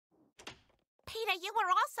Peter, you were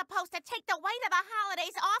all supposed to take the weight of the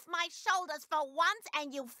holidays off my shoulders for once,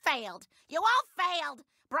 and you failed. You all failed.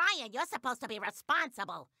 Brian, you're supposed to be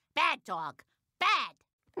responsible. Bad dog. Bad.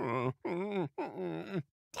 Damn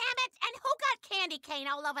it! And who got candy cane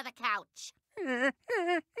all over the couch?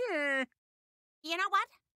 You know what?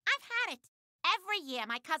 I've had it. Every year,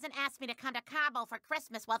 my cousin asked me to come to Cabo for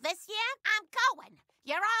Christmas. Well, this year, I'm going.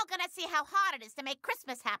 You're all gonna see how hard it is to make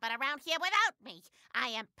Christmas happen around here without me. I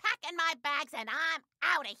am packing my bags and I'm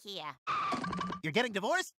out of here. You're getting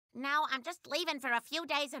divorced? No, I'm just leaving for a few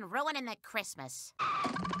days and ruining the Christmas.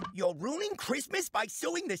 You're ruining Christmas by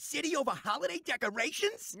suing the city over holiday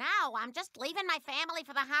decorations? No, I'm just leaving my family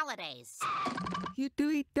for the holidays. You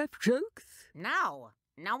doing deaf jokes? No,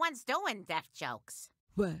 no one's doing deaf jokes.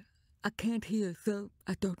 Well, I can't hear, so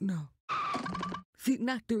I don't know. She's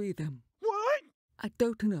not doing them. What? I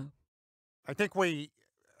don't know. I think we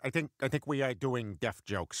are doing deaf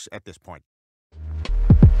jokes at this point.